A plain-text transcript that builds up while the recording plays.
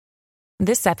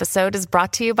This episode is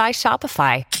brought to you by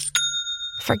Shopify.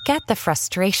 Forget the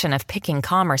frustration of picking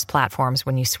commerce platforms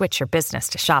when you switch your business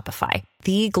to Shopify,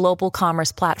 the global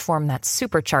commerce platform that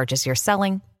supercharges your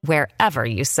selling wherever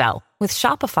you sell. With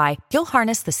Shopify, you'll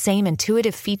harness the same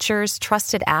intuitive features,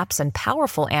 trusted apps, and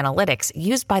powerful analytics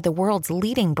used by the world's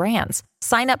leading brands.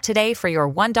 Sign up today for your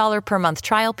 $1 per month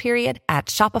trial period at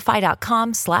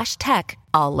shopify.com/tech,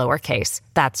 all lowercase.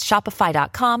 That's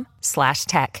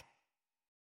shopify.com/tech.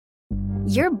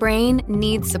 Your brain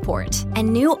needs support,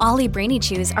 and new Ollie Brainy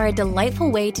Chews are a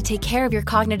delightful way to take care of your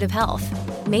cognitive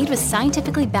health. Made with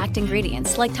scientifically backed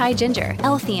ingredients like Thai ginger,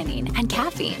 L-theanine, and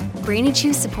caffeine, Brainy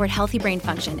Chews support healthy brain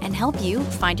function and help you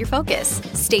find your focus,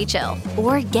 stay chill,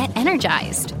 or get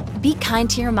energized. Be kind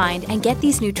to your mind and get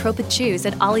these nootropic chews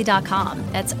at ollie.com.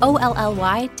 That's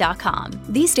OLLY.com.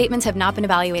 These statements have not been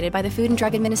evaluated by the Food and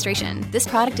Drug Administration. This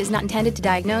product is not intended to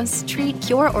diagnose, treat,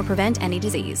 cure, or prevent any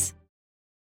disease.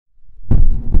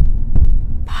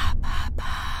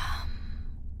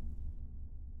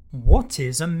 What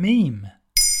is a meme?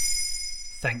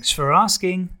 Thanks for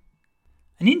asking.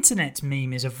 An internet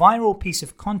meme is a viral piece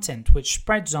of content which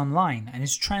spreads online and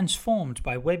is transformed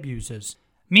by web users.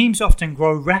 Memes often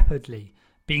grow rapidly,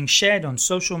 being shared on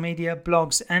social media,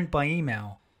 blogs, and by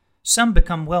email. Some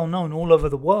become well known all over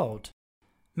the world.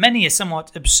 Many are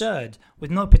somewhat absurd,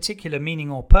 with no particular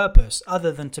meaning or purpose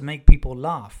other than to make people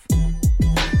laugh.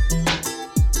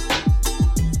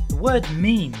 The word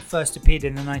meme first appeared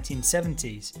in the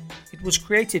 1970s. It was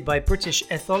created by British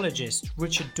ethologist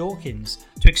Richard Dawkins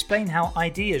to explain how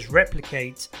ideas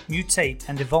replicate, mutate,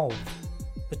 and evolve.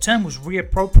 The term was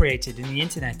reappropriated in the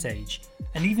internet age,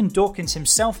 and even Dawkins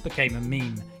himself became a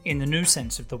meme in the new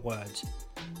sense of the word.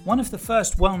 One of the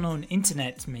first well-known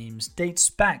internet memes dates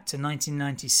back to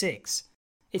 1996.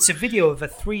 It's a video of a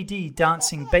 3D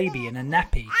dancing baby in a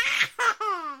nappy.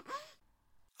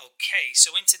 Okay,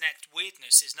 so internet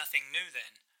weirdness is nothing new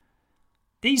then.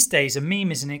 These days, a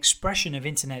meme is an expression of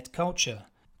internet culture.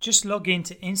 Just log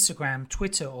into Instagram,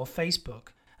 Twitter, or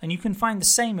Facebook, and you can find the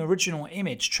same original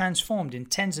image transformed in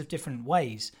tens of different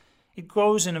ways. It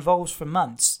grows and evolves for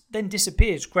months, then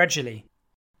disappears gradually.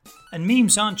 And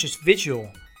memes aren't just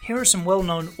visual. Here are some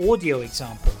well-known audio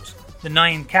examples. The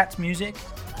Nyan Cat music.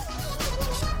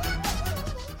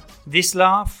 This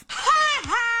laugh.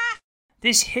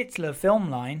 This Hitler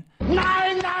film line.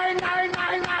 Nine, nine, nine,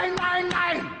 nine, nine, nine,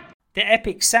 nine. The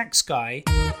epic sax guy.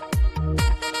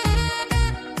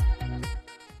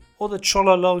 Or the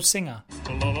Trololo singer.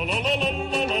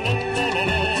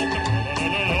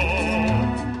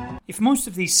 If most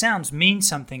of these sounds mean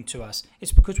something to us,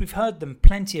 it's because we've heard them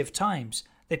plenty of times.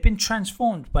 They've been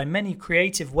transformed by many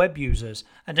creative web users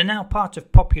and are now part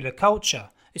of popular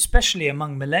culture, especially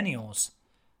among millennials.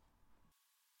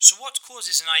 So what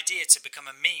causes an idea to become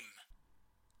a meme?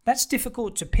 That's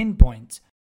difficult to pinpoint,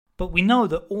 but we know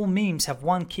that all memes have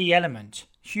one key element: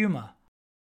 humor.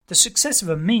 The success of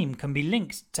a meme can be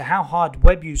linked to how hard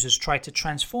web users try to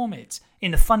transform it in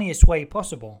the funniest way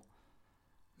possible.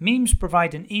 Memes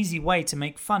provide an easy way to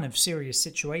make fun of serious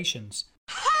situations.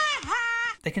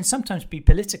 They can sometimes be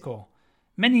political.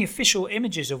 Many official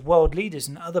images of world leaders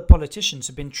and other politicians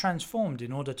have been transformed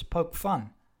in order to poke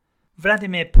fun.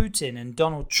 Vladimir Putin and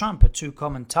Donald Trump are two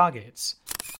common targets.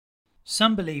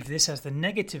 Some believe this has the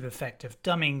negative effect of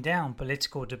dumbing down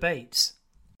political debates.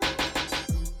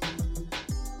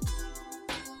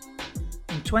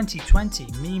 In 2020,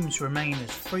 memes remain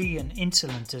as free and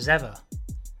insolent as ever.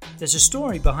 There's a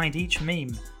story behind each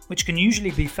meme, which can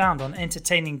usually be found on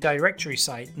entertaining directory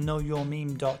site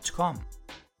knowyourmeme.com.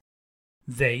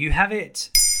 There you have it.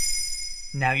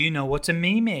 Now you know what a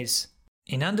meme is.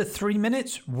 In under 3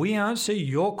 minutes, we answer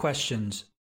your questions.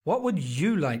 What would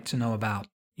you like to know about?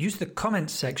 Use the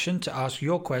comments section to ask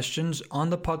your questions on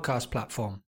the podcast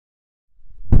platform.